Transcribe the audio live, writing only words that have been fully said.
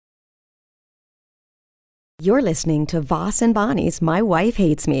You're listening to Voss and Bonnie's My Wife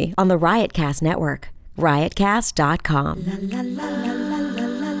Hates Me on the Riotcast Network. Riotcast.com.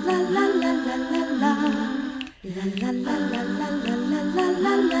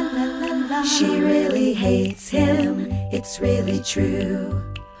 She really hates him, it's really true.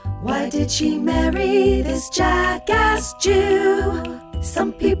 Why did she marry this jackass Jew?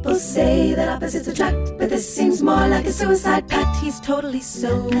 Some people say that opposites attract, but this seems more like a suicide pact. He's totally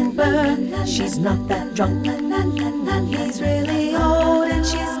sober, she's not that drunk. He's really old and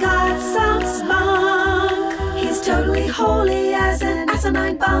she's got some spunk. He's totally holy as an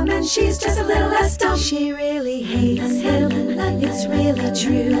asinine bomb, and she's just a little less dumb. She really hates him, it's really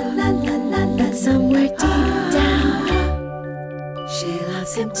true. But somewhere deep down, she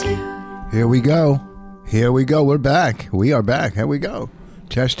loves him too. Here we go. Here we go. We're back. We are back. Here we go.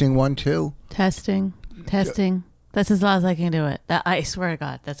 Testing 1, 2. Testing. That's as loud as I can do it. I swear to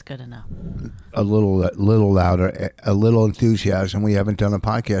God, that's good enough. A little louder, a little enthusiasm. We haven't done a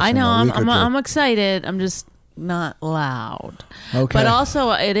podcast. I know. In a week or two. I'm excited. I'm just not loud. Okay. But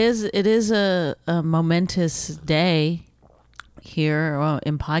also, it is a momentous day here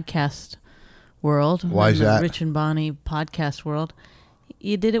in podcast world. Why is that? Rich and Bonnie podcast world.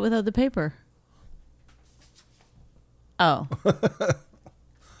 You did it without the paper. Oh.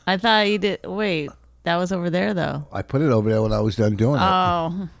 I thought you did. Wait, that was over there, though. I put it over there when I was done doing it.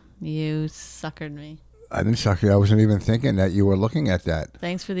 Oh, you suckered me. I didn't suck you. I wasn't even thinking that you were looking at that.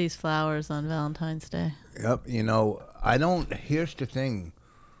 Thanks for these flowers on Valentine's Day. Yep. You know, I don't. Here's the thing.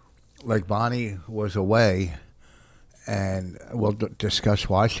 Like, Bonnie was away, and we'll discuss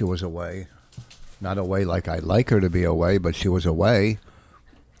why she was away. Not away like I'd like her to be away, but she was away,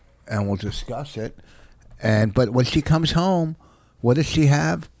 and we'll discuss it. But when she comes home, what does she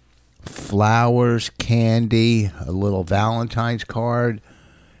have? Flowers, candy, a little Valentine's card.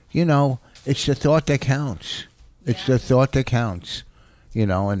 You know, it's the thought that counts. It's the thought that counts. You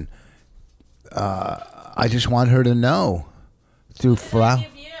know, and I just want her to know through flowers.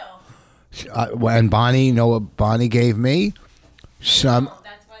 And Bonnie, you know what Bonnie gave me?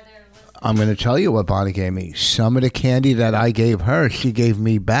 I'm going to tell you what Bonnie gave me. Some of the candy that I gave her, she gave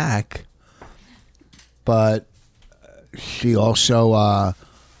me back. But she also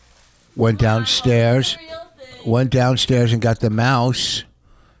went downstairs and got the mouse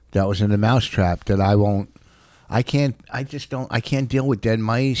that was in the mouse trap that I can't deal with dead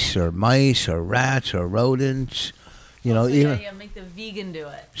mice or rats or rodents. You know, Yeah, make the vegan do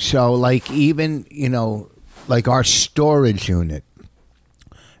it. So, like, even, you know, like our storage unit.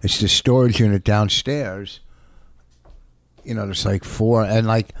 It's the storage unit downstairs. You know, there's like 4, and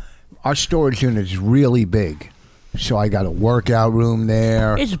like our storage unit is really big. So I got a workout room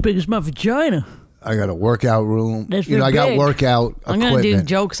there. It's as big as my vagina. I got a workout room. That's I got workout I'm equipment. going to do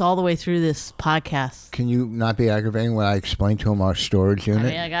jokes all the way through this podcast. Can you not be aggravating when I explain to him our storage unit? I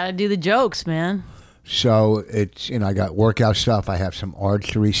mean, I got to do the jokes, man. So it's, you know, I got workout stuff. I have some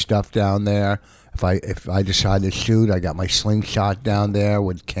archery stuff down there. If I decide to shoot, I got my slingshot down there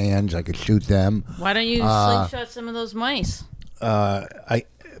with cans. I could shoot them. Why don't you slingshot some of those mice?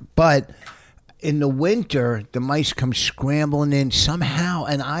 But in the winter, the mice come scrambling in somehow,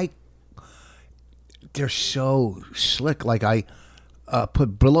 and they're so slick. Like I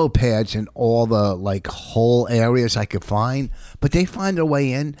put Brillo pads in all the like hole areas I could find, but they find their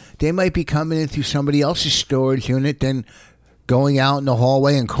way in. They might be coming in through somebody else's storage unit, then going out in the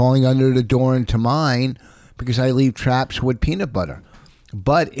hallway and crawling under the door into mine because I leave traps with peanut butter.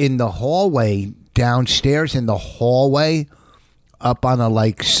 But in the hallway, downstairs in the hallway, up on a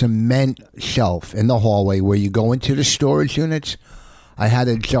like cement shelf in the hallway where you go into the storage units, I had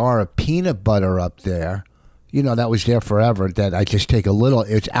a jar of peanut butter up there. You know, that was there forever, that I just take a little.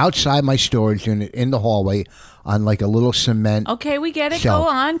 It's outside my storage unit in the hallway on like a little cement. Okay, we get it. shelf. Go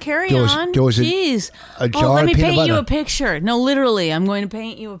on. Carry There was- on. there was a- Jeez. a jar let of me peanut paint you butter. a picture. No, literally. I'm going to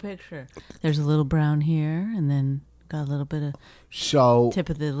paint you a picture. There's a little brown here, and then got a little bit of So tip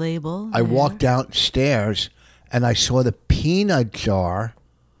of the label. I there. walked downstairs and I saw the peanut jar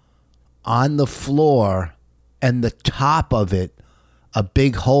on the floor and the top of it, a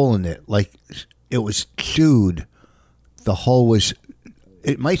big hole in it. Like it was chewed. The hole was,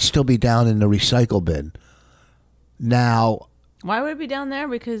 it might still be down in the recycle bin. Now, Why would it be down there?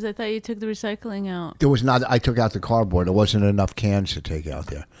 Because I thought you took the recycling out. there was not, I took out the cardboard. There wasn't enough cans to take out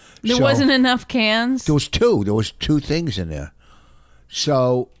there. There So- wasn't enough cans? There was two. There was 2 things in there.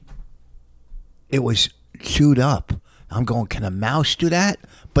 So it was chewed up. I'm going, can a mouse do that?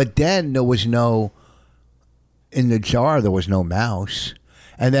 But then there was no, in the jar, there was no mouse.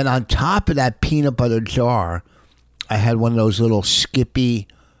 And then on top of that peanut butter jar, I had one of those little Skippy,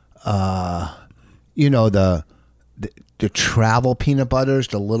 you know, the travel peanut butters,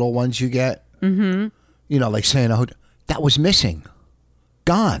 the little ones you get. Mm-hmm. You know, like saying, oh, that was missing.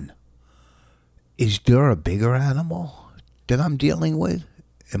 Gone. Is there a bigger animal that I'm dealing with?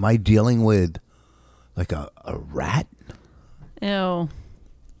 Am I dealing with like a rat? Ew.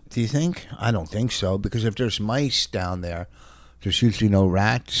 Do you think? I don't think so, because if there's mice down there, there's usually no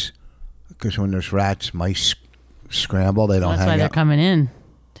rats. Because when there's rats, mice scramble. They don't That's hang why they're out. coming in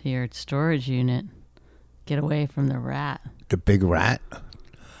to your storage unit. Get away from the rat. The big rat?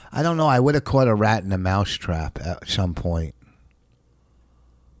 I don't know. I would have caught a rat in a mouse trap at some point.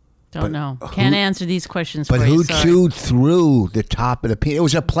 Don't know. Can't answer these questions But for who you. Sorry. chewed through the top of the peanut? It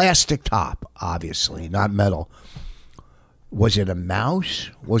was a plastic top, obviously, not metal. Was it a mouse?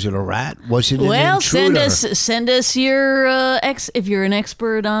 Was it a rat? Was it an Well, intruder? send us your if you're an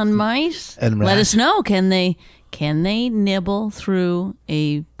expert on mice. And let rats. us know. Can they nibble through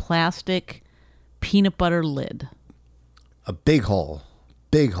a plastic peanut butter lid? A big hole.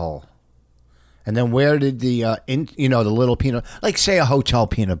 Big hole. And then where did the, the little peanut, like say a hotel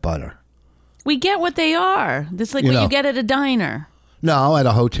peanut butter. We get what they are. That's like You what know. you get at a diner. No, at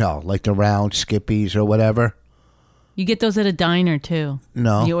a hotel, like the round Skippies or whatever. You get those at a diner too.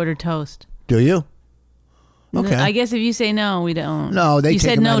 No. You order toast. Do you? Okay. I guess if you say no, we don't. No, they you take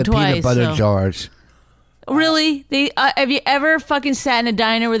said them no out of twice. peanut butter so. jars. Really? They have you ever fucking sat in a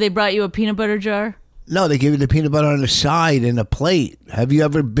diner where they brought you a peanut butter jar? No, they give you the peanut butter on the side in a plate. Have you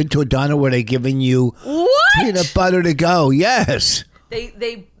ever been to a diner where they're giving you What? peanut butter to go? Yes.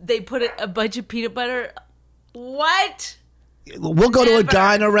 They put a bunch of peanut butter. What? We'll go to a Never.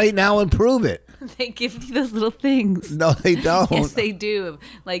 diner right now and prove it. They give you those little things. No, they don't. Yes, they do.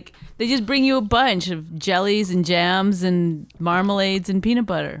 Like they just bring you a bunch of jellies and jams and marmalades and peanut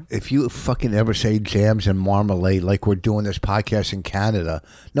butter. If you fucking ever say jams and marmalade like we're doing this podcast in Canada,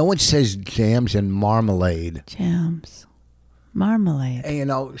 no one says jams and marmalade. Jams, marmalade,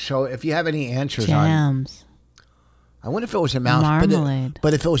 And, so if you have any answers on, jams. I wonder if it was a mouse. Marmalade.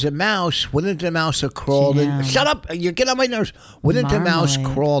 But if it was a mouse, wouldn't the mouse have crawled Jam. in? Shut up! You get on my nerves. Wouldn't the mouse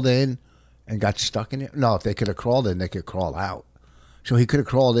Marmalade. crawled in and got stuck in it? No, if they could have crawled in, they could crawl out. So he could have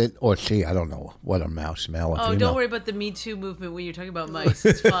crawled in, or see, I don't know what a mouse, male or Oh, female. don't worry about the Me Too movement when you're talking about mice.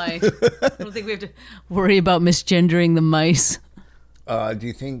 It's fine. I don't think we have to worry about misgendering the mice. Do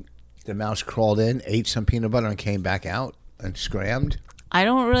you think the mouse crawled in, ate some peanut butter, and came back out and scrammed? I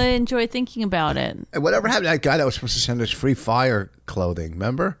don't really enjoy thinking about it. And whatever happened to that guy that was supposed to send us free fire clothing?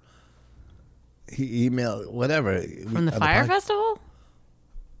 Remember? He emailed whatever From the Fire Festival?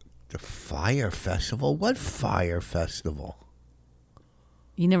 The Fire Festival? What Fire Festival?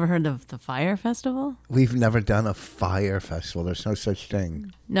 You never heard of the Fire Festival? We've never done a fire festival. There's no such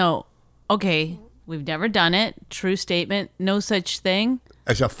thing No. Okay. We've never done it. True statement. No such thing.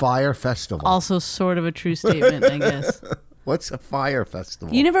 as a fire festival. Also sort of a true statement, I guess. What's a fire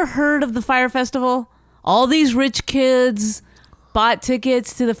festival? You never heard of the Fire Festival? All these rich kids bought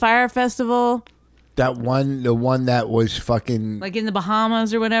tickets to the Fire Festival, the one that was fucking. like in the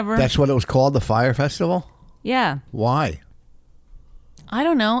Bahamas or whatever. That's what it was called, the Fire Festival. Yeah. Why? I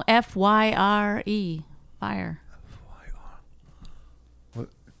don't know. FYRE. Fire.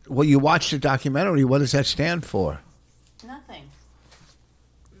 Well, you watched the documentary. What does that stand for? Nothing.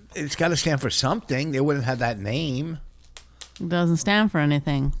 It's got to stand for something. They wouldn't have that name. It doesn't stand for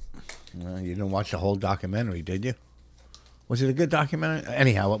anything. Well, you didn't watch the whole documentary, did you? Was it a good documentary?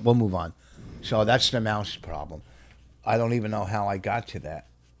 Anyhow, we'll move on. So that's the mouse problem. I don't even know how I got to that.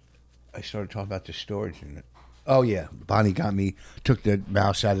 I started talking about the storage unit. Oh, yeah. Bonnie took the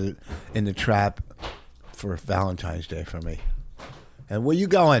mouse out of in the trap for Valentine's Day for me. And where you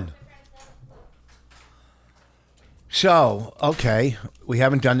going? So, okay. We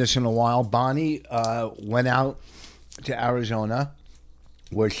haven't done this in a while. Bonnie went out to Arizona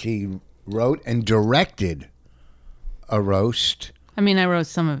where she wrote and directed a roast. I mean, I wrote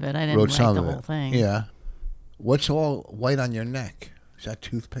some of it. I didn't Wrote write some the of whole it. thing. Yeah. What's all white on your neck? Is that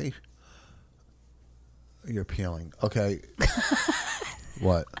toothpaste? You're peeling. Okay.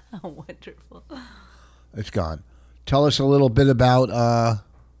 What? Oh, wonderful. It's gone. Tell us a little bit about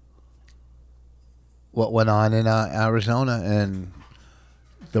what went on in Arizona and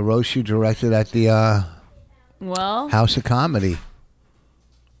the roast you directed at the Well, House of Comedy.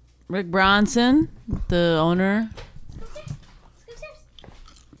 Rick Bronson, the owner.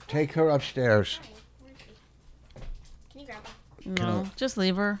 Take her upstairs. Can you grab it? No, just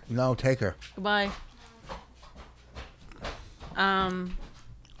leave her. No, take her. Goodbye.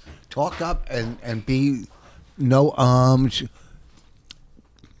 Talk up and be no ums.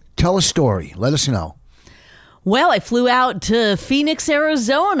 Tell a story. Let us know. Well, I flew out to Phoenix,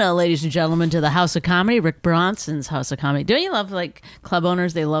 Arizona, ladies and gentlemen, to the House of Comedy, Rick Bronson's House of Comedy. Don't you love, like, club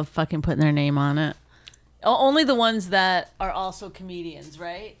owners? They love fucking putting their name on it. Only the ones that are also comedians,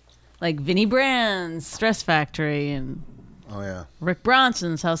 right? Like Vinnie Brand's Stress Factory and Oh, yeah. Rick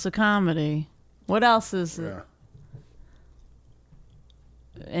Bronson's House of Comedy. What else is it?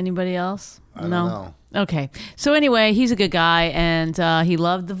 Anybody else? I don't know. Okay. So anyway, he's a good guy, and he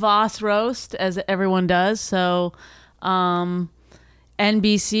loved the Voss roast, as everyone does. So NBC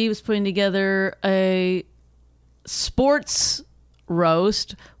was putting together a sports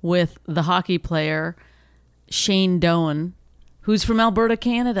roast with the hockey player Shane Doan, who's from Alberta,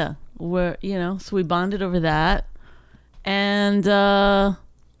 Canada. Where, so we bonded over that. And I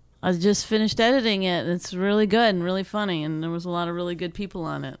just finished editing it. It's really good and really funny, and there was a lot of really good people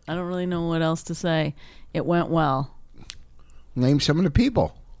on it. I don't really know what else to say. It went well. Name some of the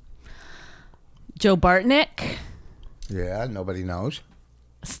people. Joe Bartnick. Yeah, nobody knows.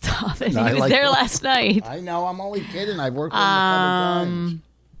 Stop it. No, He was there last night. I know. I'm only kidding. I've worked with him a couple times.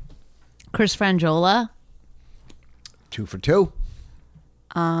 Chris Frangiola. 2 for 2.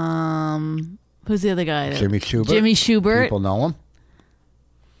 Who's the other guy? Jimmy Schubert. Jimmy Schubert. People know him.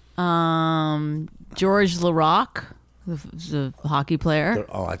 George LaRocque, the hockey player.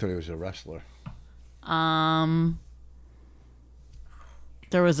 Oh, I thought he was a wrestler.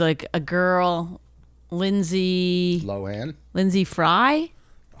 There was like a girl, Lindsay Fry.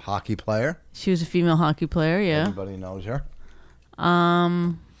 Hockey player. She was a female hockey player, yeah. Everybody knows her.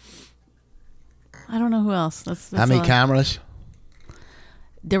 I don't know who else. That's How many all. cameras?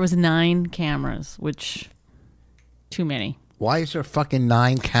 There was 9 cameras, which too many. Why is there fucking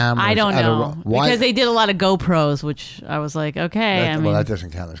 9 cameras? I don't know. Why? Because they did a lot of GoPros, which I was like, okay. Well, that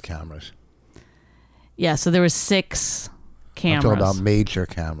doesn't count as cameras. Yeah, so there was 6 cameras. I'm talking about major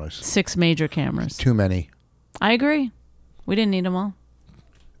cameras. 6 major cameras. Too many. I agree. We didn't need them all.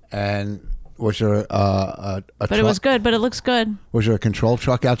 And was there a But truck? it was good, but it looks good. Was there a control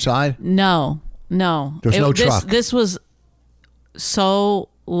truck outside? No. There's no truck. This was so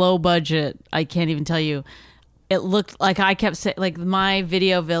low budget. I can't even tell you. It looked like I kept saying, like my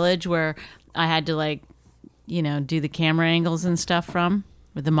video village where I had to do the camera angles and stuff from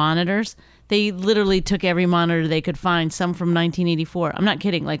with the monitors. They literally took every monitor they could find, some from 1984. I'm not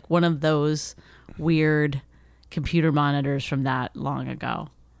kidding. Like one of those weird computer monitors from that long ago.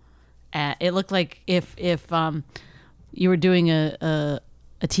 It looked like if you were doing a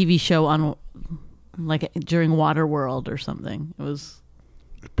TV show on like during Waterworld or something. It was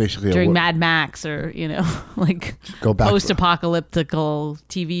basically during Mad Max or like go back post-apocalyptical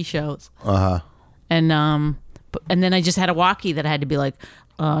TV shows. And then I just had a walkie that I had to be like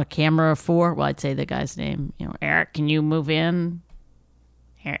camera 4. Well, I'd say the guy's name. Eric, can you move in?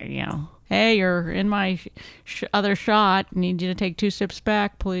 Hey, you're in my other shot. Need you to take 2 steps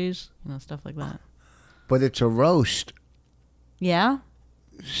back, please. Stuff like that. But it's a roast. Yeah.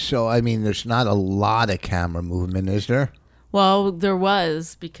 So, I mean, there's not a lot of camera movement, is there? Well, there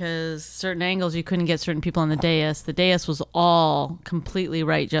was, because certain angles you couldn't get certain people on the dais. The dais was all completely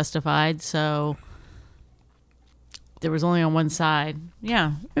right justified, so there was only on one side.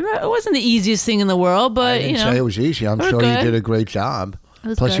 Yeah. It wasn't the easiest thing in the world, but, I didn't say it was easy. I'm sure you did a great job.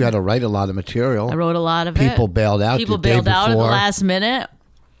 Plus, good. you had to write a lot of material. I wrote a lot of People bailed out People the day bailed out at the before. last minute.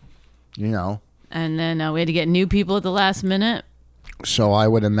 And then we had to get new people at the last minute. So I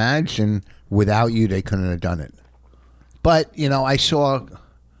would imagine without you, they couldn't have done it. But, I saw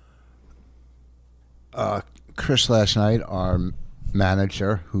Chris last night, our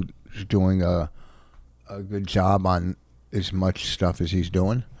manager, who's doing a good job on as much stuff as he's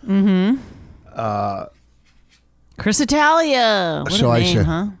doing. Chris Italia. What a name,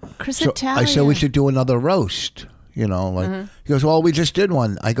 huh? Chris Italia. I said we should do another roast. He goes, well, we just did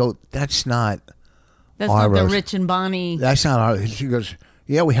one. I go, that's not That's our not the roast. Rich and Bonnie. That's not our. She goes,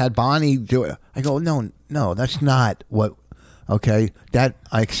 yeah, we had Bonnie do it. I go, no, that's not what. Okay,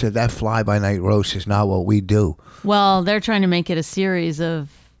 I said that fly by night roast is not what we do. Well, they're trying to make it a series of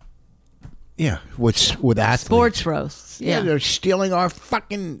with athletes. sports roasts. Yeah, they're stealing our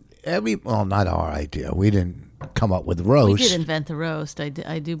fucking well, not our idea. We didn't come up with roast. We did invent the roast. I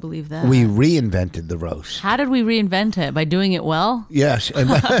do believe that. We reinvented the roast. How did we reinvent it? By doing it well? Yes, and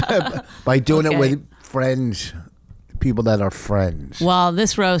by doing it with friends, people that are friends. Well,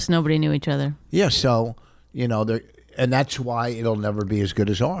 this roast, nobody knew each other. Yeah, so and that's why it'll never be as good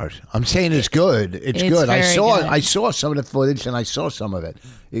as ours. I'm saying it's good. It's good. Very good. I saw some of the footage and I saw some of it.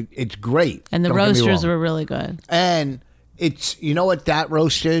 It's great. And the Don't get me roasters wrong. were really good. And it's what that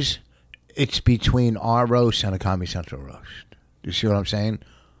roast is? It's between our roast and a Comedy Central roast. You see what I'm saying?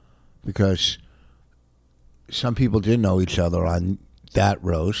 Because some people did know each other on that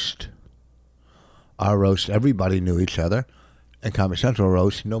roast. Our roast, everybody knew each other. And Comedy Central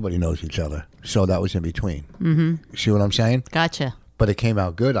roast, nobody knows each other. So that was in between. Mm-hmm. See what I'm saying? Gotcha. But it came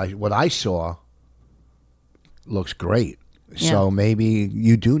out good. What I saw looks great. Yeah. So maybe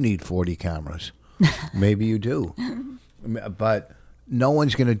you do need 40 cameras. Maybe you do. But no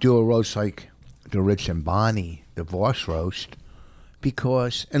one's going to do a roast like the Rich and Bonnie divorce roast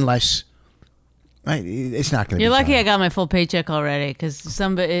because unless it's not going to be You're lucky done. I got my full paycheck already because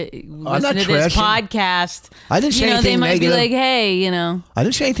somebody not listen to this trashing. podcast. I didn't say they anything might negative. be like, hey, I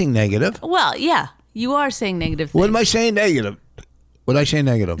didn't say anything negative. Well, yeah, you are saying negative things. What am I saying negative? What did I say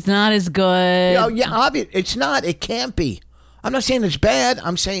negative? It's not as good. Oh, yeah, obvious. It's not. It can't be. I'm not saying it's bad.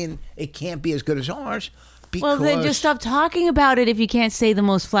 I'm saying it can't be as good as ours. Well, then just stop talking about it if you can't say the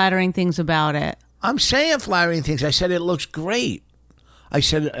most flattering things about it. I'm saying flattering things. I said it looks great. I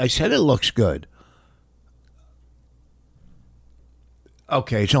said it looks good.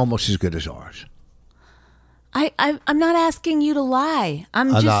 Okay, it's almost as good as ours. I'm not asking you to lie. I'm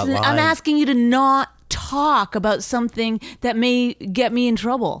not lying. I'm asking you to not talk about something that may get me in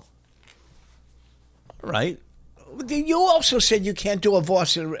trouble. Right? You also said you can't do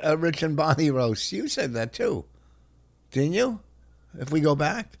a Rich and Bonnie roast. You said that too. Didn't you? If we go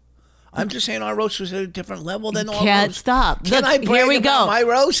back? I'm just saying our roast was at a different level than all Can't roasts. stop. Can Look, I brag here we about go. my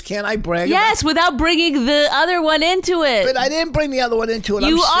roast? Can I brag Yes, without bringing the other one into it. But I didn't bring the other one into it.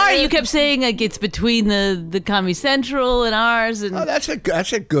 You I'm are. saying- You kept saying like it's between the Comedy Central and ours. And Oh, that's a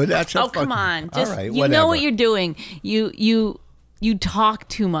good. That's a oh, come on. All Just right, you whatever. know what you're doing. You talk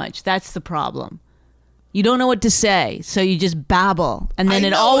too much. That's the problem. You don't know what to say, so you just babble, and then I it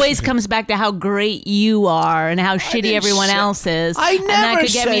know. always comes back to how great you are and how shitty didn't everyone say- else is. I and that never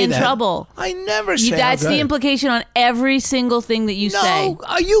could get me say in that. trouble. I never say That's how the good. implication on every single thing that you No, say.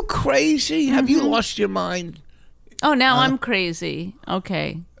 are you crazy? Have you lost your mind? Oh, now I'm crazy.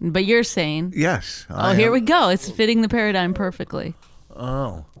 Okay, but you're sane. Yes. Oh, here we go. It's fitting the paradigm perfectly.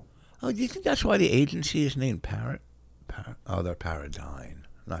 Oh, do you think that's why the agency is named Parrot? They're Paradigm,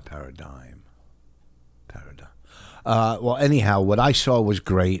 not Paradigm. Paradigm. Well, anyhow, what I saw was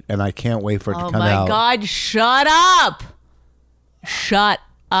great, and I can't wait for it to Oh come my out. God! Shut up! Shut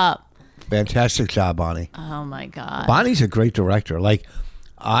up! Fantastic job, Bonnie. Oh my God! Bonnie's a great director. Like,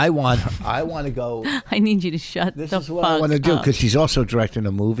 I want to go. I need you to shut This the is what fuck I want to do up. because she's also directing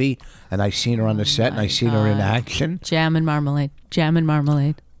a movie, and I've seen her on the set, and I've seen her in action. Jam and marmalade. Jam and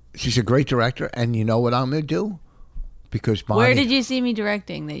marmalade. She's a great director, and you know what I'm going to do? Because Bonnie, Where did you see me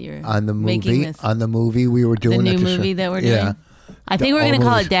directing that you're on the making movie? this? On the movie we were The doing new at the movie show. that we're doing? Yeah. I think we're all going to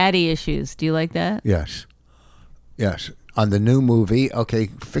call movies. it Daddy Issues. Do you like that? Yes. Yes. On the new movie, okay,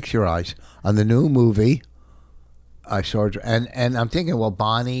 fix your eyes. On the new movie, I saw her, and I'm thinking, well,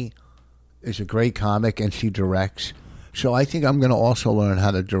 Bonnie is a great comic, and she directs. So I think I'm going to also learn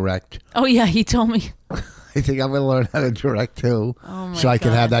how to direct. Oh, yeah, he told me. I think I'm going to learn how to direct, too. Oh, my so I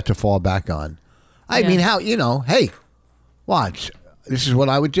can God. have that to fall back on. I Yeah. mean, hey, watch. This is what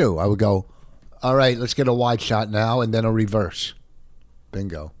I would do. I would go, all right, let's get a wide shot now, and then a reverse.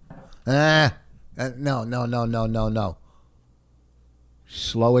 Bingo. No.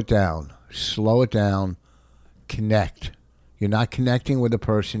 Slow it down. Slow it down. Connect. You're not connecting with the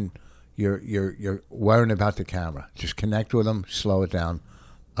person. You're worrying about the camera. Just connect with them. Slow it down.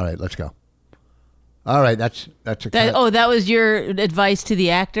 All right, let's go. All right, that's a cut. That was your advice to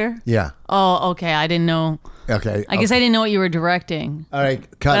the actor? Yeah. Oh, okay. I didn't know. Okay. I guess I didn't know what you were directing. All right,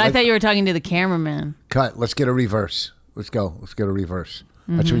 cut. But I thought you were talking to the cameraman. Cut. Let's get a reverse. Let's go. Let's get a reverse.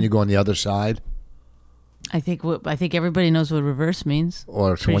 Mm-hmm. That's when you go on the other side. I think everybody knows what reverse means.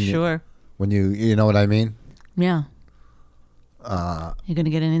 Or it's Pretty sure. when you know what I mean? Yeah. You're gonna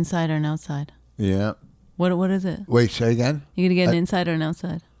get an inside or an outside. Yeah. What is it? Wait, say again? You're gonna get an inside or an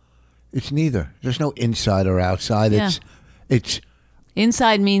outside. It's neither. There's no inside or outside. Yeah. It's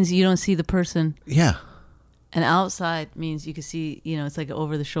Inside means you don't see the person, yeah. and outside means you can see. It's like an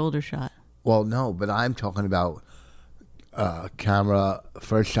over the shoulder shot. Well, no, but I'm talking about camera.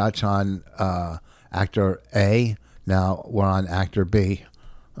 First shot's on actor A. Now we're on actor B.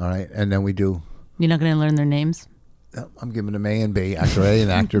 All right, and then we do. You're not gonna learn their names. I'm giving them A and B, actor A and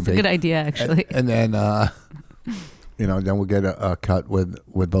actor It's B. a good idea, actually. And then then we'll get a cut with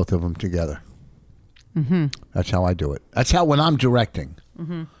both of them together. Mm-hmm. That's how I do it. That's how when I'm directing.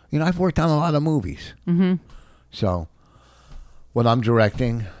 Mm-hmm. I've worked on a lot of movies. Mm-hmm. So when I'm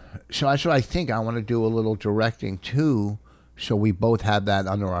directing, so that's what I think. I want to do a little directing too, so we both have that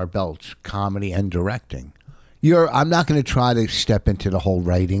under our belts, comedy and directing. I'm not going to try to step into the whole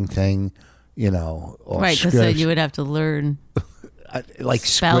writing thing, or Right, because scripts. you would have to learn. like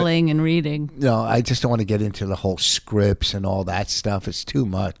Spelling and reading. No, I just don't want to get into the whole scripts and all that stuff. It's too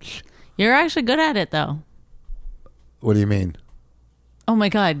much. You're actually good at it, though. What do you mean? Oh my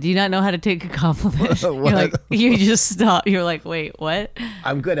God! Do you not know how to take a compliment? You're What? like, you just stop. You're like, wait, what?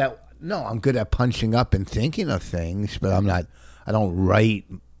 I'm good at punching up and thinking of things, but I don't write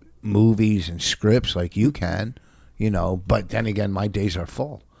movies and scripts like you can, but then again, my days are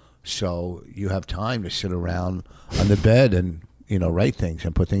full. So you have time to sit around on the bed and, write things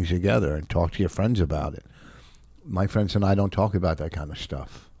and put things together and talk to your friends about it. My friends and I don't talk about that kind of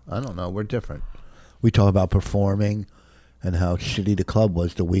stuff. I don't know. We're different. We talk about performing and how shitty the club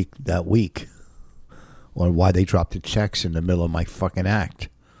was that week, or why they dropped the checks in the middle of my fucking act.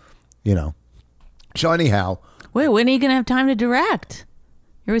 So anyhow. Wait, when are you gonna have time to direct?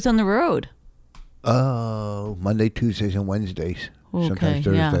 You're always on the road. Oh, Monday, Tuesdays, and Wednesdays. Okay, Sometimes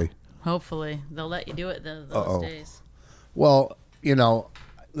Thursday. yeah. Hopefully they'll let you do it those days. Well,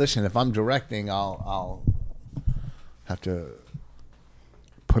 listen. If I'm directing, I'll have to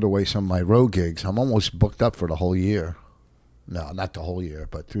put away some of my road gigs. I'm almost booked up for the whole year. No, not the whole year,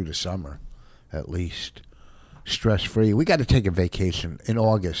 but through the summer, at least. Stress free. We got to take a vacation in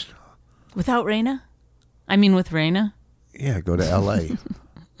August. Without Raina? I mean, with Raina? Yeah, go to L.A.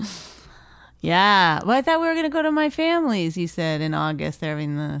 Yeah. Well, I thought we were going to go to my family's, you said, in August. They're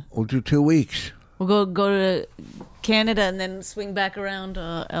having We'll do 2 weeks. We'll go to Canada and then swing back around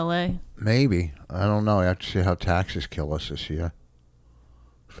L.A. Maybe. I don't know. I have to see how taxes kill us this year.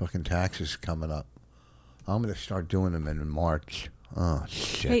 Fucking taxes coming up. I'm going to start doing them in March. Oh,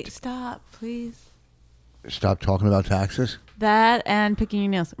 shit. Hey, stop, please. Stop talking about taxes? That and picking your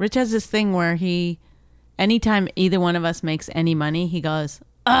nails. Rich has this thing where anytime either one of us makes any money, he goes,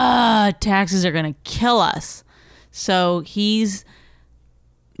 taxes are going to kill us. So he's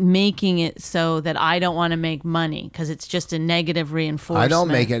making it so that I don't want to make money because it's just a negative reinforcement. I don't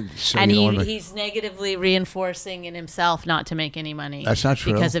make it so and you don't he's negatively reinforcing in himself not to make any money. That's not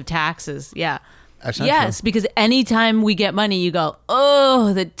true. Because of taxes. Yeah. That's not yes, true. because anytime we get money, you go,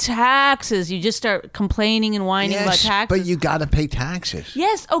 oh, the taxes. You just start complaining and whining about taxes. But you got to pay taxes.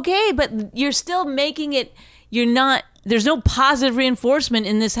 Yes, okay, but you're still making it. You're not. There's no positive reinforcement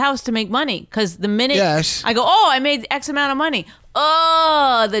in this house to make money because the minute I go, I made X amount of money.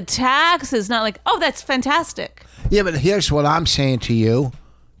 Oh, the taxes. Not like, oh, that's fantastic. Yeah, but here's what I'm saying to you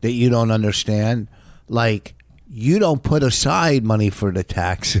that you don't understand. Like, you don't put aside money for the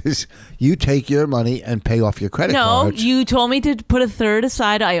taxes. You take your money and pay off your credit cards. No, you told me to put a third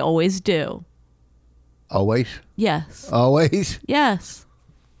aside. I always do. Always? Yes. Always? Yes.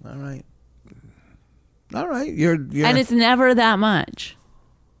 All right. You're and it's never that much.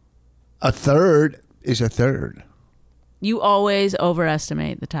 A third is a third. You always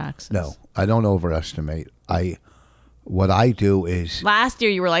overestimate the taxes. No, I don't overestimate. What I do is... Last year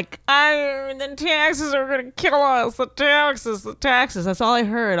you were like, the taxes are going to kill us. The taxes. That's all I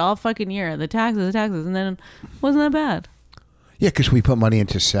heard all fucking year. The taxes. And then it wasn't that bad. Yeah, because we put money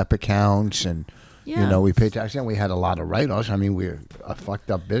into SEP accounts and, we pay taxes. And we had a lot of write-offs. I mean, we're a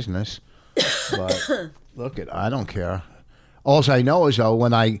fucked up business. But look, I don't care. All I know is, though,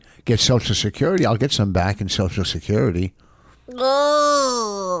 when I get Social Security, I'll get some back in Social Security.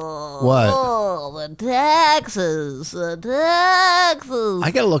 Oh. What? Oh, the taxes. I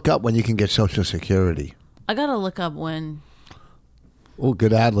got to look up when you can get Social Security. I got to look up when. Oh,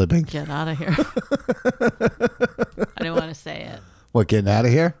 good ad-libbing. Get out of here. I didn't want to say it. What, getting out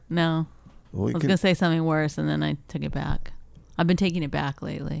of here? No. Well, I was going to say something worse, and then I took it back. I've been taking it back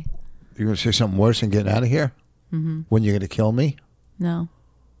lately. You're going to say something worse than getting out of here? Mm-hmm. When you're going to kill me? No.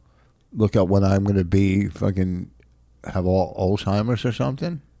 Look up when I'm going to be have Alzheimer's or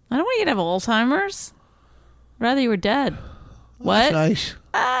something? I don't want you to have Alzheimer's. I'd rather you were dead. What? That's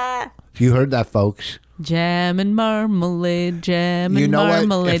nice. You heard that, folks. Jam and marmalade, jam and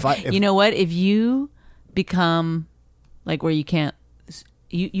marmalade. You know what? If you become like where you can't,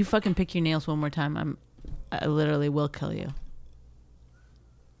 you fucking pick your nails one more time, I literally will kill you.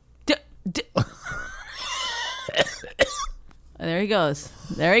 There he goes.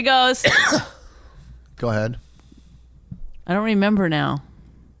 Go ahead. I don't remember now.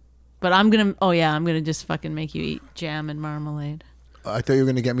 But I'm going to just fucking make you eat jam and marmalade. I thought you were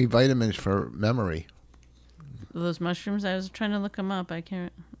going to get me vitamins for memory. Those mushrooms, I was trying to look them up. I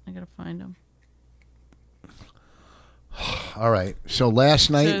got to find them. All right. So last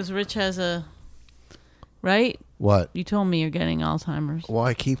night. So Rich has right? What? You told me you're getting Alzheimer's. Well,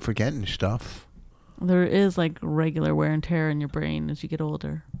 I keep forgetting stuff. There is like regular wear and tear in your brain as you get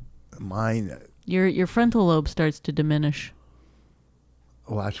older. Mine. Your frontal lobe starts to diminish.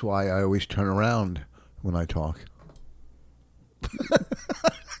 Well, that's why I always turn around when I talk.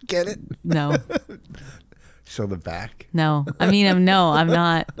 Get it? No. So the back. No. I mean, I'm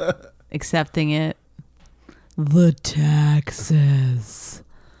not accepting it. The taxes.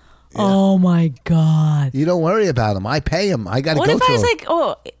 Yeah. Oh my God. You don't worry about them. I pay them. I got to What go if to I was 'em. like,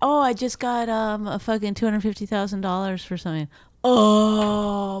 I just got a fucking $250,000 for something.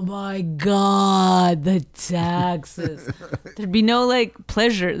 Oh my God, the taxes. There'd be no like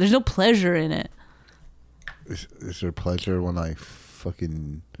pleasure. There's no pleasure in it. Is there pleasure when I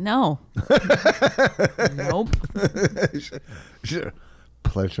fucking... No. Nope. Is there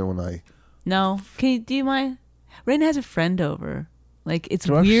pleasure when I... No. Do you mind? Raina has a friend over. Like, it's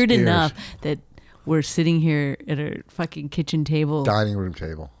They're weird upstairs. enough that we're sitting here at our fucking kitchen table. Dining room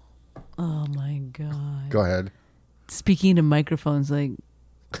table. Oh my God. Go ahead. Speaking to microphones, like,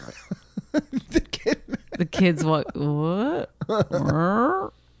 The kid. the kids walk, what?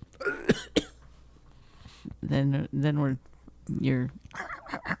 then you're.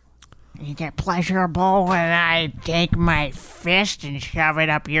 You get pleasurable when I take my fist and shove it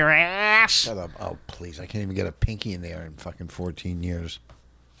up your ass. Shut up. Oh, please. I can't even get a pinky in there in fucking 14 years.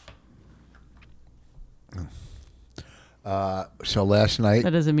 So last night...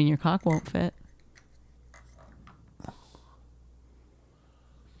 That doesn't mean your cock won't fit.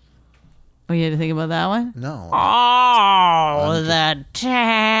 Oh, you had to think about that one? No. Oh, the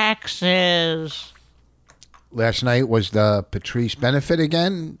taxes. Last night was the Patrice benefit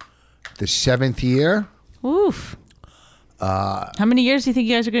again. The 7th year. Oof. How many years do you think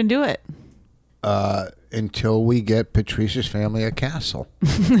you guys are going to do it? Until we get Patrice's family a castle.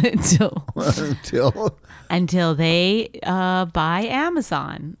 Until they buy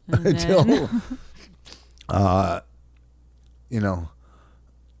Amazon. And Until, then- you know.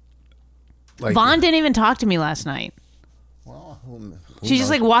 Like, Vaughn didn't even talk to me last night. well, She just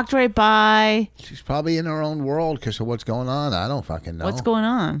like walked right by. she's probably in her own world because of what's going on. I don't fucking know. What's going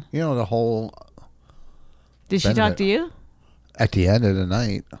on? You know, the whole Did she talk Benedict. to you? at the end of the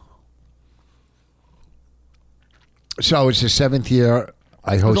night. So it's the 7th year.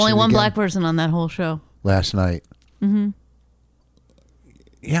 I hosted There's only one again black person on that whole show. last night. Mm-hmm.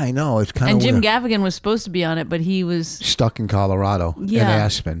 Yeah, I know. It's kind of And Jim weird. Gaffigan was supposed to be on it, but he was Stuck in Colorado. Yeah. In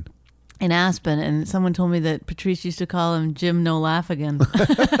Aspen. in Aspen. And someone told me that Patrice used to call him Jim No Laugh Again.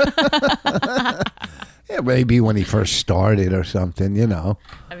 Yeah, maybe when he first started or something, you know.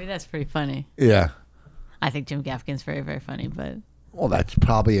 I mean, that's pretty funny. Yeah. I think Jim Gaffigan's very, very funny, but Well, that's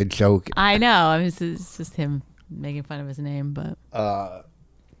probably a joke. I know. I mean, it's just him making fun of his name, but I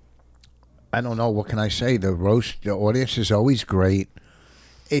don't know. What can I say? The audience is always great.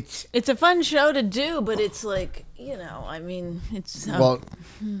 It's, it's a fun show to do, but it's like, you know, I mean, it's well,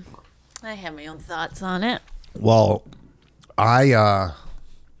 I have my own thoughts on it. Well, you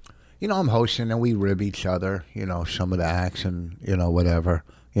know, I'm hosting and we rib each other, you know, some of the acts and, you know, whatever,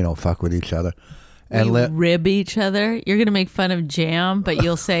 you know, fuck with each other. And We rib each other. You're going to make fun of Jam, but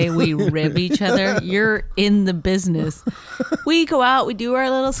you'll say we rib each other. You're in the business. We go out, we do our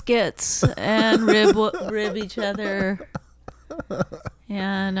little skits and rib each other.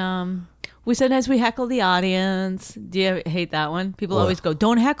 And we sometimes we heckle the audience. Do you hate that one? People always go,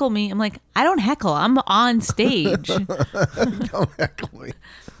 "Don't heckle me." I'm like, I don't heckle. I'm on stage. don't heckle me.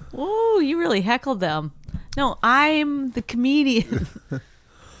 Ooh, you really heckled them. No, I'm the comedian.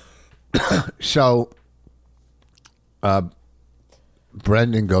 So,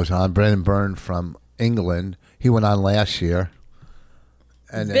 Brendan goes on. Brendan Byrne from England. He went on last year.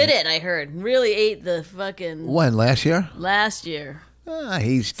 And Bit it, I heard. Really ate the fucking When? Last year? last year.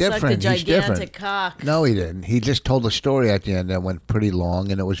 He's different. Sucked a He's gigantic different. cock. No, he didn't. He just told a story at the end that went pretty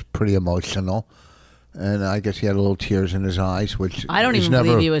long, and it was pretty emotional. And I guess he had a little tears in his eyes, which I don't is even never,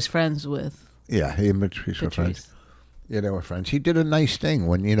 believe he was friends with Yeah, he and Patrice were friends. Patrice. Yeah, they were friends. He did a nice thing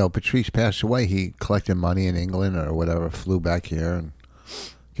when, you know, Patrice passed away. He collected money in England or whatever, flew back here and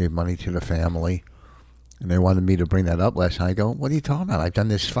gave money to the family. And they wanted me to bring that up last night. I go, what are you talking about? I've done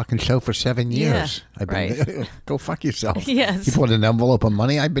this fucking show for 7 years. Yeah, I've been go fuck yourself. Yes. You put an envelope of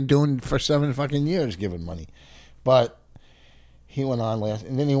money. I've been doing for 7 fucking years, giving money. But he went on last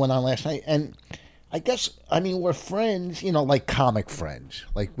night. And I guess, I mean, we're friends, you know, like comic friends.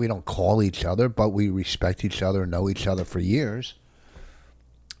 Like, we don't call each other, but we respect each other and know each other for years.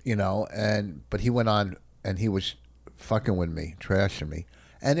 You know, but he went on and he was fucking with me, trashing me.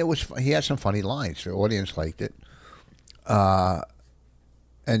 And he had some funny lines. The audience liked it. And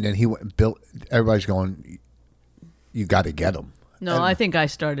then everybody's going, you got to get him. No, And- I think I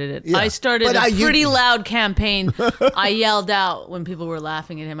started it. Yeah. I started But a you- pretty loud campaign. I yelled out when people were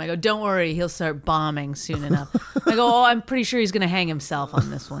laughing at him. I go, don't worry, he'll start bombing soon enough. I go, I'm pretty sure he's going to hang himself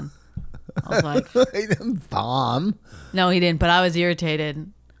on this one. I was like, He didn't bomb. no, he didn't. But I was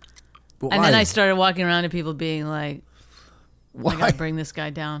irritated. Why? And then I started walking around to people being like, Why? I gotta bring this guy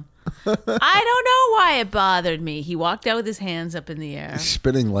down. I don't know why it bothered me. He walked out with his hands up in the air.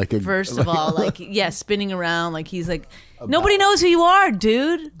 Spinning like a. First of all, spinning around like he's like, nobody knows who you are,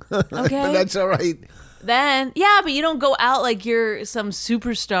 dude. Okay. But that's all right. Then, yeah, but you don't go out like you're some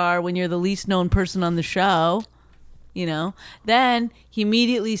superstar when you're the least known person on the show, you know? Then he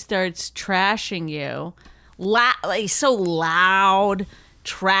immediately starts trashing you, like so loud,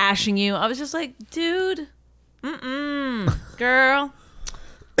 trashing you. I was just like, dude, girl.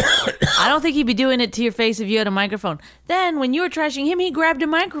 I don't think he'd be doing it to your face if you had a microphone. Then, when you were trashing him, he grabbed a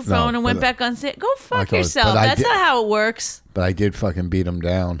microphone and went back on stage. Go fuck yourself. That's not how it works. But I did fucking beat him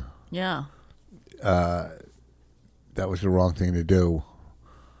down. Yeah. That was the wrong thing to do.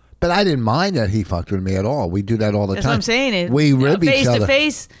 But I didn't mind that he fucked with me at all. We do that all the That's time. what I'm saying. We rib each other.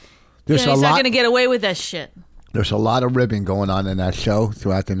 Face to face. There's he's not going to get away with that shit. There's a lot of ribbing going on in that show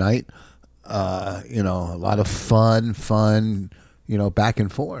throughout the night. A lot of fun, back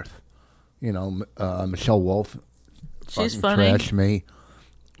and forth. Michelle Wolf. She's fucking funny. Trashed me.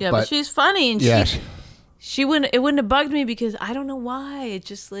 Yeah, but she's funny, and Yes. she wouldn't. It wouldn't have bugged me because I don't know why. It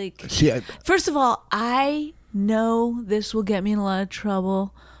just like. First of all, I know this will get me in a lot of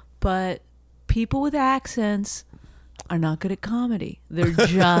trouble, but people with accents are not good at comedy. They're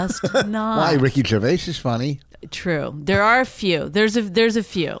just not. Why? Ricky Gervais is funny. True. There are a few. There's a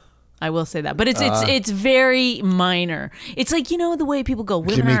few. I will say that, but it's very minor. It's like, the way people go,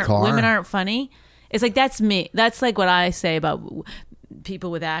 women aren't funny. It's like, that's me. That's like what I say about people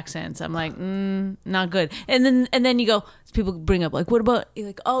with accents. I'm like, not good. And then you go, people bring up like, what about, you're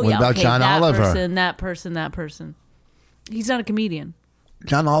like, oh, what about John Oliver? That person. He's not a comedian.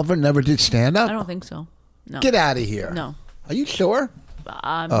 John Oliver never did stand up? I don't think so. No. Get out of here. No. Are you sure?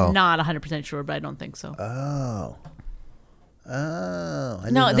 I'm not 100% sure, but I don't think so.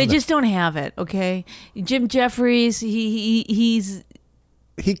 No, they just don't have it. Okay, Jim Jeffries, he's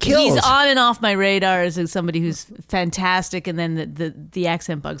kills. He's on and off my radar as somebody who's fantastic, and then the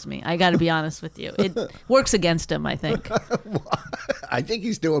accent bugs me. I got to be honest with you, it works against him. I think. I think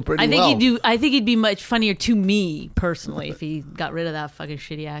he's doing pretty well. I think he'd be much funnier to me personally if he got rid of that fucking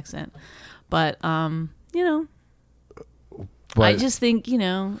shitty accent. But I just think,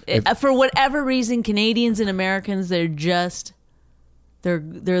 for whatever reason, Canadians and Americans, they're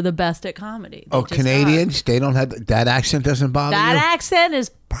the best at comedy. Canadians, they don't have that accent. Doesn't bother you? That accent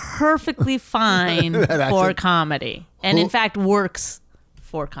is perfectly fine for comedy, and in fact works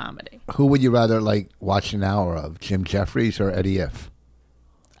for comedy. Who would you rather watch an hour of, Jim Jeffries or Eddie If?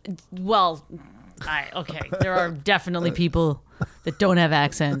 Well, there are definitely people that don't have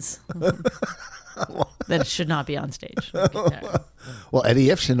accents that should not be on stage. Well, Eddie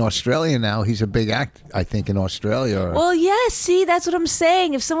If's in Australia now. He's a big act, I think, in Australia. Well, yeah, see, that's what I'm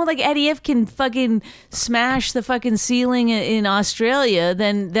saying. If someone like Eddie If can fucking smash the fucking ceiling in Australia,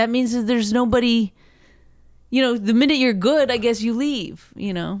 then that means that there's nobody, the minute you're good, I guess you leave,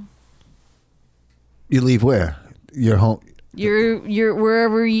 You leave where? Your home? You're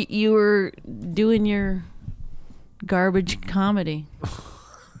wherever you were doing your garbage comedy.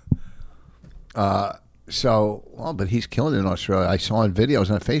 But he's killing it in Australia. I saw in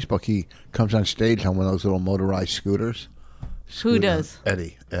videos on Facebook. He comes on stage on one of those little motorized scooters. Who does?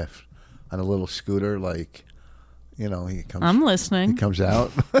 Eddie F. On a little scooter, he comes. I'm listening. He comes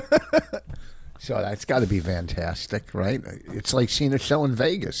out. So that's got to be fantastic, right? It's like seeing a show in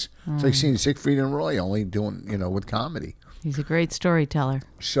Vegas. It's like seeing Siegfried and Roy, only doing, with comedy. He's a great storyteller.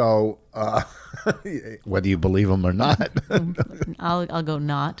 So, whether you believe him or not. I'll go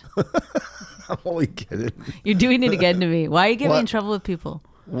not. I'm only kidding. You're doing it again to me. Why are you getting me in trouble with people?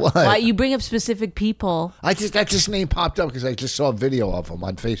 What? Why you bring up specific people? That name popped up because I just saw a video of him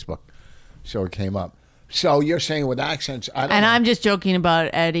on Facebook, so it came up. So you're saying with accents, I don't know. I'm just joking about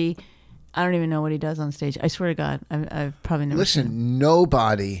Eddie. I don't even know what he does on stage. I swear to God, I've probably never. Listen,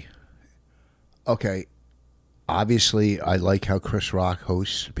 nobody. Okay, obviously, I like how Chris Rock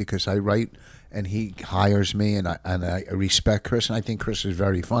hosts because I write. And he hires me, and I respect Chris, and I think Chris is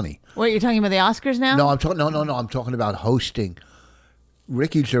very funny. What, you're talking about the Oscars now? No, I'm talking. No. I'm talking about hosting.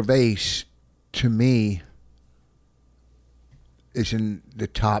 Ricky Gervais, to me, is in the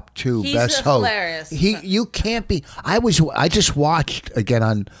top 2 best hosts. Hilarious. You can't be. I just watched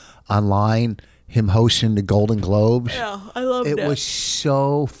again online him hosting the Golden Globes. Yeah, I loved it. It was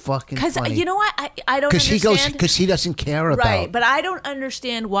so fucking funny. Because you know what? I don't understand. Because he doesn't care about. Right, but I don't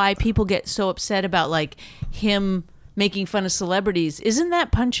understand why people get so upset about him making fun of celebrities. Isn't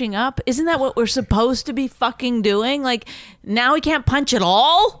that punching up? Isn't that what we're supposed to be fucking doing? Like, now we can't punch at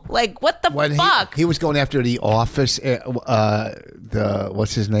all? Like, what the When fuck? he was going after The Office,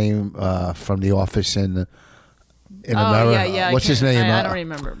 what's his name from The Office in America? Yeah. What's his name? I don't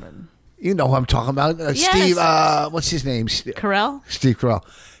remember. But You know who I'm talking about. Yes. Steve, what's his name? Carell? Steve Carell.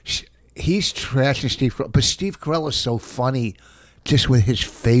 He's trashing Steve Carell. But Steve Carell is so funny just with his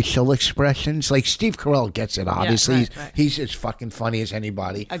facial expressions. Like, Steve Carell gets it, obviously. right. He's as fucking funny as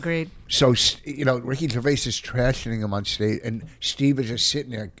anybody. Agreed. So, Ricky Gervais is trashing him on stage, and Steve is just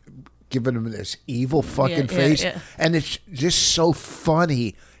sitting there giving him this evil fucking face. Yeah. And it's just so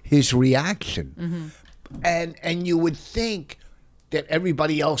funny, his reaction. And you would think that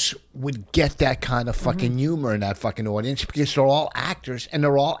everybody else would get that kind of fucking humor in that fucking audience because they're all actors and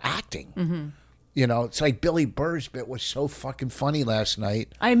they're all acting. It's like Billy Burr's bit was so fucking funny last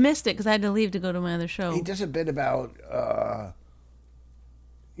night. I missed it because I had to leave to go to my other show. He does a bit about,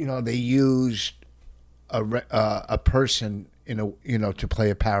 they used a person to play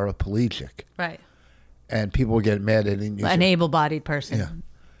a paraplegic, Right. and people were getting mad. They didn't use An it. able-bodied person. Yeah,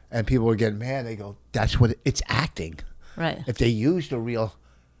 and people were getting mad. They go, "That's what it's acting." Right. If they used a real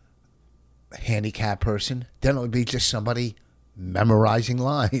handicapped person, then it would be just somebody memorizing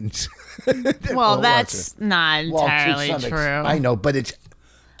lines. Well, Or that's not Well, to entirely some true. I know, but it's.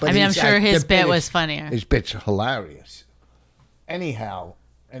 But I mean, I'm he's sure his the bit bit was is- funnier. His bit's hilarious. Anyhow,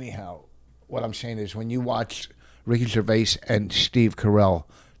 what I'm saying is when you watch Ricky Gervais and Steve Carell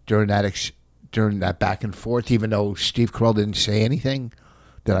during that back and forth, even though Steve Carell didn't say anything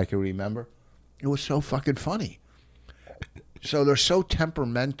that I can remember, it was so fucking funny. So they're so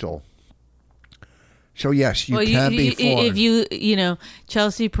temperamental. So yes, you can be foreign. If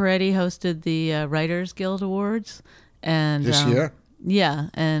Chelsea Peretti hosted the Writers Guild Awards, and This year? Yeah,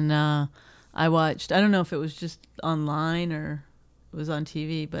 and I watched. I don't know if it was just online or it was on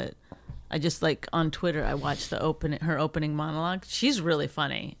TV, but I just on Twitter. I watched her opening monologue. She's really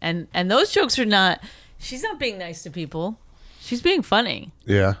funny, and those jokes are not. She's not being nice to people. She's being funny.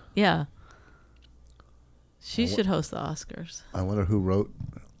 Yeah. Yeah. She should host the Oscars. I wonder who wrote.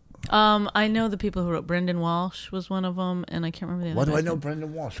 I know the people who wrote. Brendan Walsh was one of them, and I can't remember the other. Why do I guy's know name.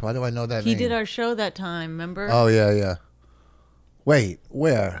 Brendan Walsh? Why do I know that He name? did our show that time. Remember? Oh yeah. Wait,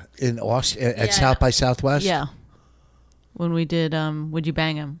 where in Austin at Yeah. South by Southwest? Yeah. When we did, Would You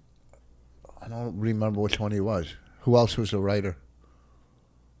Bang Him? I don't remember which one he was. Who else was the writer?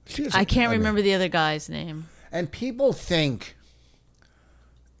 I can't remember the other guy's name. And people think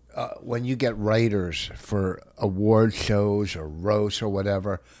when you get writers for award shows or roasts or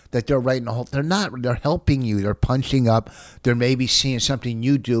whatever that they're writing a whole. They're not. They're helping you. They're punching up. They're maybe seeing something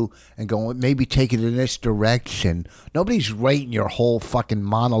you do and going maybe take it in this direction. Nobody's writing your whole fucking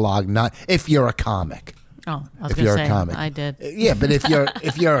monologue. Not if you're a comic. Oh, I was If going you're to a say, comic, I did. Yeah, but if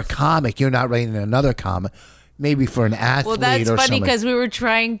you're a comic, you're not writing another comic. Maybe for an athlete Well, that's or funny something. because we were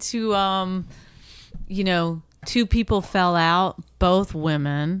trying to, two people fell out, both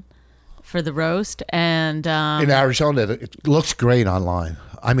women, for the roast, and in Arizona, it looks great online.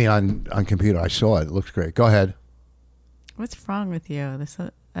 I mean, on computer, I saw it. It looks great. Go ahead. what's wrong with you?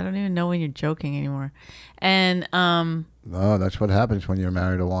 I don't even know when you're joking anymore. And No, that's what happens when you're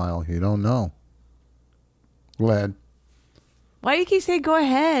married a while. You don't know. Go ahead. why do you keep saying go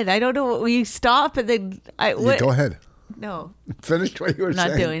ahead? I don't know. You stop and then Yeah, go ahead. No, Finish what you were Not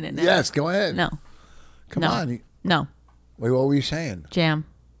saying. doing it now. Yes, go ahead. no, Come no. on. no. Wait, what were you saying? Jam.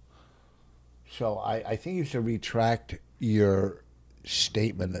 So I think you should retract your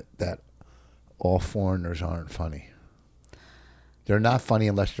statement that all foreigners aren't funny. They're not funny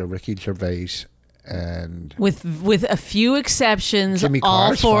unless they're Ricky Gervais and With a few exceptions, Jimmy all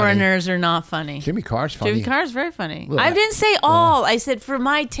Carr's funny. foreigners are not funny. Jimmy Carr's funny. Jimmy Carr's very funny. Look, I didn't say all. I said for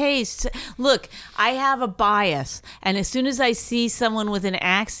my taste. Look, I have a bias, and as soon as I see someone with an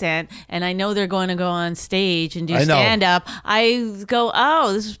accent, and I know they're going to go on stage and do I know. stand up, I go,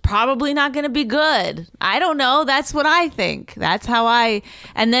 "Oh, this is probably not going to be good." I don't know. That's what I think. That's how I.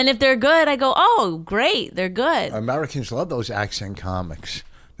 And then if they're good, I go, "Oh, great, they're good." Americans love those accent comics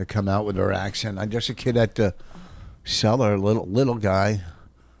that come out with their accent. I'm just a kid at the cellar, little guy.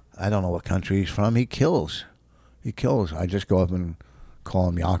 I don't know what country he's from. He kills. I just go up and call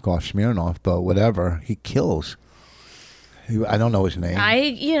him Yakov Smirnoff, but whatever. He kills. I don't know his name.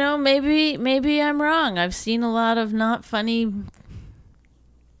 Maybe I'm wrong. I've seen a lot of not funny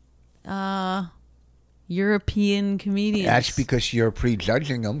European comedians. That's because you're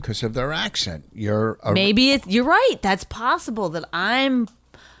prejudging them because of their accent. You're You're right. That's possible that I'm,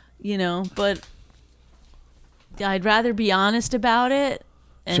 but I'd rather be honest about it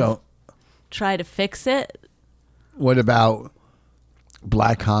and so. try to fix it. What about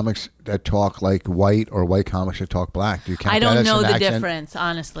black comics that talk like white or white comics that talk black? Do you count I that don't as know an the accent? difference,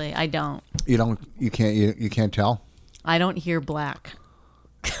 honestly. I don't. You don't. You can't. You can't tell. I don't hear black.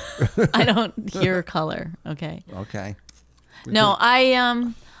 I don't hear color. Okay. Okay. No,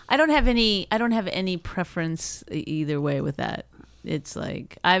 I don't have any preference either way with that. It's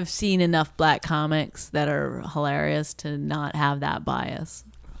like I've seen enough black comics that are hilarious to not have that bias.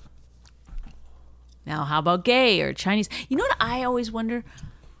 Now, how about gay or Chinese? You know what I always wonder?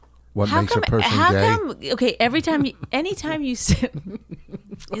 What makes a person gay? Okay, anytime you sit,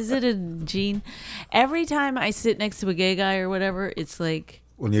 is it a gene? Every time I sit next to a gay guy or whatever, it's like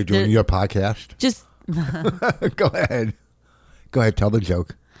When you're doing your podcast, just. go ahead. Go ahead. Tell the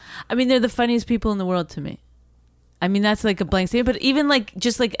joke. I mean, they're the funniest people in the world to me. I mean, that's like a blank statement, but even like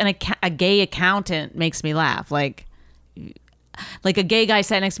just like a gay accountant makes me laugh. Like a gay guy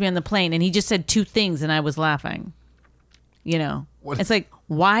sat next to me on the plane and he just said 2 things and I was laughing. You know, it's like,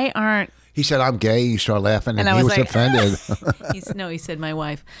 why aren't He said, "I'm gay." You start laughing, and I he was was like, offended. he said my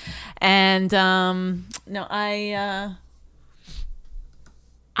wife, and no,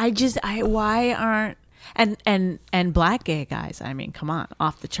 why aren't and black gay guys? I mean, come on,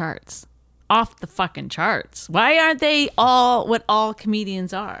 off the charts, off the fucking charts. Why aren't they all what all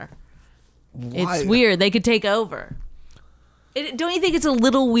comedians are? It's weird. They could take over. Don't you think it's a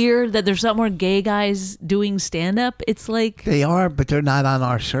little weird that there's not more gay guys doing stand-up? It's like They are, but they're not on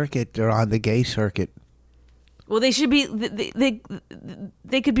our circuit. They're on the gay circuit. well, they should be.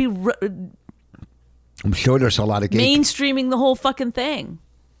 They could be I'm sure there's a lot of gay. mainstreaming the whole fucking thing.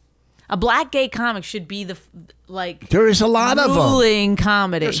 A black gay comic should be the like. There is a lot of them. ruling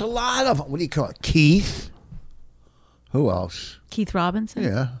comedy. There's a lot of them. What do you call it? Keith. Who else? Keith Robinson.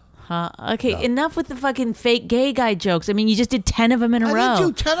 Yeah. Okay, enough with the fucking fake gay guy jokes. I mean, you just did 10 of them in a I row.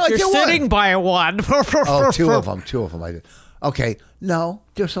 didn't do 10. I You're did sitting one. by one. Oh, 2 of them. 2 of them I did. Okay. No,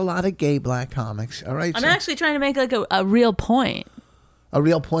 there's a lot of gay black comics. All right. I'm so actually trying to make like a real point. a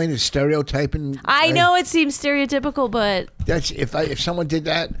real point is stereotyping. I know it seems stereotypical, but That's if someone did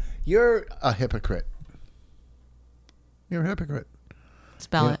that, you're a hypocrite. You're a hypocrite.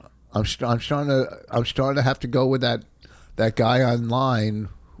 spell You it. know, I'm starting to have to go with that guy online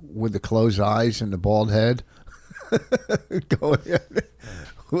with the closed eyes and the bald head.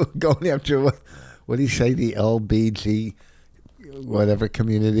 going after what do you say, the LBG whatever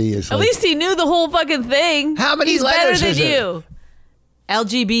community is. At like, least he knew the whole fucking thing. How many He's better letters than is it? you.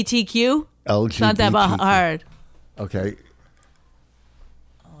 LGBTQ? LGBTQ. It's not that hard. Okay.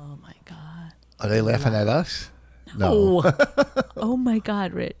 Oh my God. Are they laughing at us? No. Oh. Oh my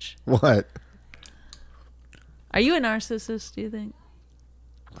God, Rich. What? Are you a narcissist, do you think?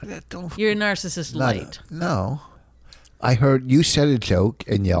 Don't You're a narcissist light. No. I heard you said a joke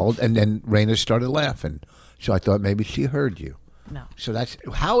and yelled, and then Raina started laughing. So I thought maybe she heard you. No. So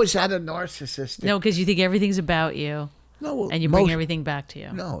how is that a narcissistic? No, because you think everything's about you. No, And you bring everything back to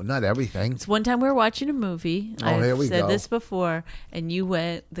you. No, not everything. It's one time we were watching a movie. Here we I've said go. this before, and you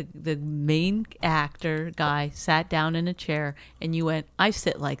went. The main actor guy sat down in a chair, and you went, "I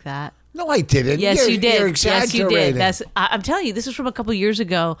sit like that." No, I didn't. Yes, you did. You're Yes, you exaggerating. did. I'm telling you, this is from a couple years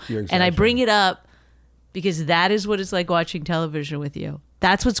ago, You're and I bring exaggerating. it up because that is what it's like watching television with you.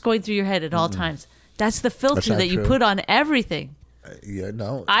 That's what's going through your head at all times. That's the filter not that you true. put on everything. Yeah,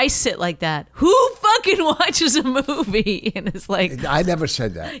 no. I sit like that. Who fucking watches a movie and it's like, I never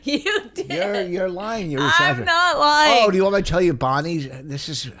said that. you did. You're lying. You're I'm exaggerating. not lying. Oh, do you want me to tell you, Bonnie's?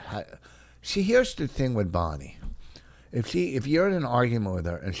 See, here's the thing with Bonnie. If you're in an argument with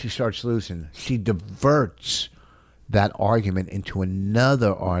her and she starts losing, she diverts that argument into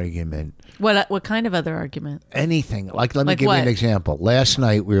another argument. What kind of other argument? Anything. Like, let me Like give you what? an example. Last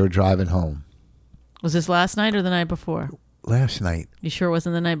night we were driving home. Was this last night or the night before? Last night. You sure it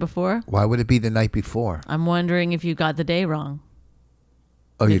wasn't the night before? Why would it be the night before? I'm wondering if you got the day wrong.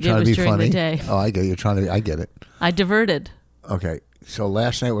 Oh, you're Maybe it trying to was be during the funny? day. Oh, I get it. I get it. I diverted, Okay. So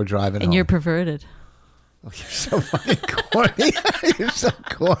last night we're driving and home. you're perverted. Oh, you're so fucking corny. You're so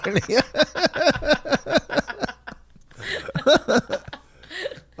corny.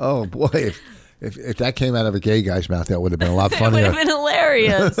 Oh boy, if that came out of a gay guy's mouth, that would have been a lot It would funnier. have been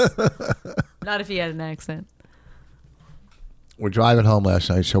hilarious. Not if he had an accent. We're driving home last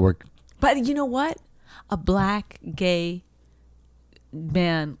night, so we're But you know what? A black gay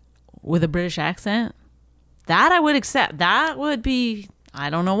man with a British accent, that I would accept. That would be, I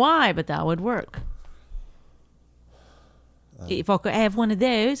don't know why, but that would work. If I could have one of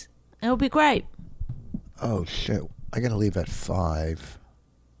those, it would be great. oh shit, I gotta leave at 5.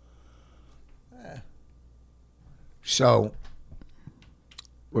 So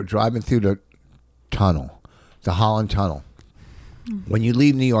we're driving through the tunnel. the Holland Tunnel. When you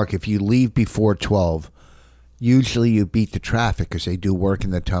leave New York, if you leave before 12, usually you beat the traffic because they do work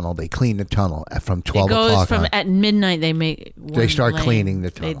in the tunnel. They clean the tunnel from 12 It goes o'clock from on. at midnight. They start lane. cleaning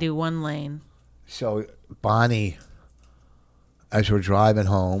the tunnel. They do one lane. So Bonnie, as we're driving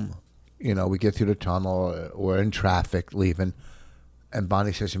home, we get through the tunnel. We're in traffic leaving. And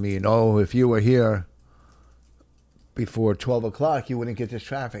Bonnie says to me, if you were here before 12 o'clock, you wouldn't get this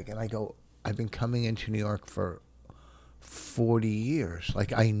traffic. And I go, I've been coming into New York for 40 years.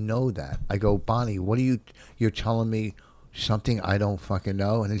 Like, I know that. I go, Bonnie, what are you're telling me something I don't fucking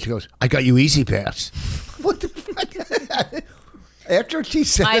know? And then she goes, I got you Easy Pass. What the fuck? After she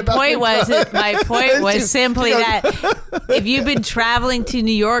said my about point was simply she goes, that if you've been traveling to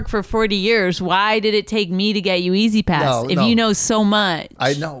New York for 40 years, why did it take me to get you Easy Pass if you know so much?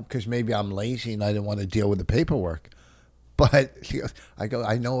 I know, because maybe I'm lazy and I didn't want to deal with the paperwork. But she goes,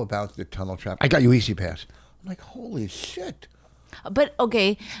 I know about the tunnel traffic. I got you Easy Pass. I'm like, holy shit. But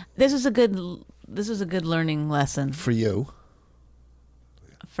okay, this is a good learning lesson For you.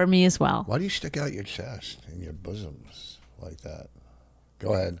 for me as well. Why do you stick out your chest and your bosoms like that?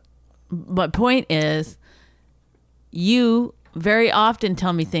 Go ahead. But point is, you very often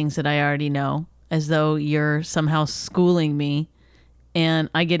tell me things that I already know, as though you're somehow schooling me, and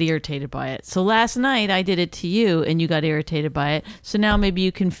I get irritated by it. So last night I did it to you, and you got irritated by it. So now maybe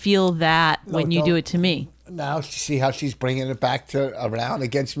you can feel that when you do it to me. Now see how she's bringing it back around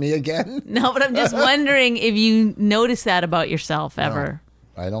against me again? No, but I'm just wondering if you notice that about yourself ever.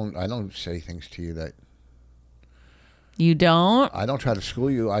 No, I don't say things to you that... You don't? I don't try to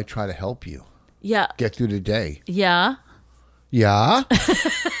school you. I try to help you Yeah. get through the day. Yeah. Yeah?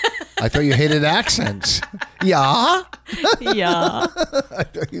 I thought you hated accents. Yeah? Yeah. I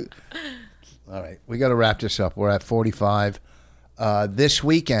thought you... All right, we got to wrap this up. We're at 45. This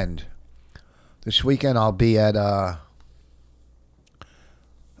weekend I'll be at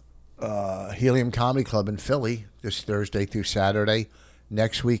Helium Comedy Club in Philly this Thursday through Saturday.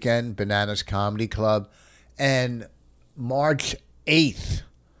 Next weekend, Bananas Comedy Club. And March 8th,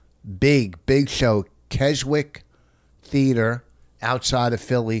 big show, Keswick Theater outside of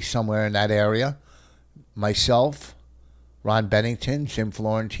Philly, somewhere in that area. Myself, Ron Bennington, Jim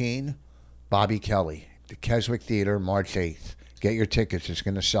Florentine, Bobby Kelly. The Keswick Theater, March 8th. Get your tickets. It's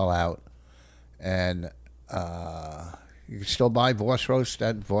going to sell out. And you can still buy Voss Roast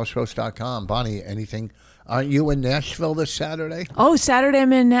at vossroast.com. Bonnie, anything? Aren't you in Nashville this Saturday? Oh, Saturday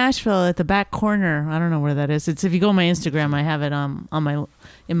I'm in Nashville at the back corner. I don't know where that is. It's if you go on my Instagram, I have it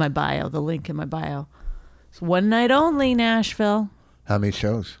in my bio, the link in my bio. It's one night only, Nashville. How many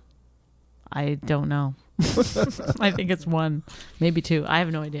shows? I don't know. I think it's one, maybe two. I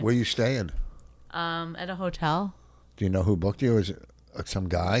have no idea. Where are you staying? At a hotel. Do you know who booked you? Is it some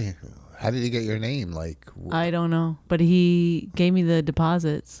guy? How did he get your name? I don't know, but he gave me the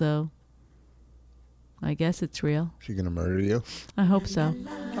deposit, so I guess it's real. Is he going to murder you? I hope so.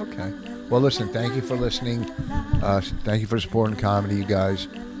 Okay. Well, listen, thank you for listening. Thank you for supporting comedy, you guys.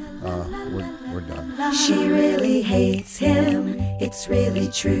 We're done. She really hates him, it's really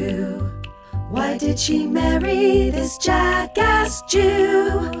true. Why did she marry this jackass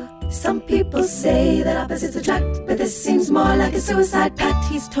Jew? Some people say that opposites attract, but this seems more like a suicide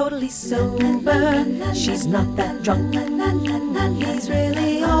pact. He's totally sober, she's not that drunk. He's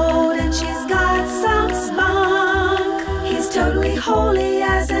really old and she's got some spunk. He's totally holy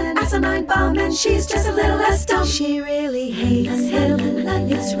as an asinine bomb, and she's just a little less dumb. She really hates him,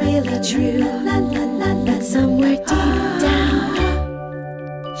 it's really true. But somewhere deep down,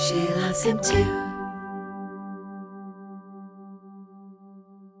 she loves him too.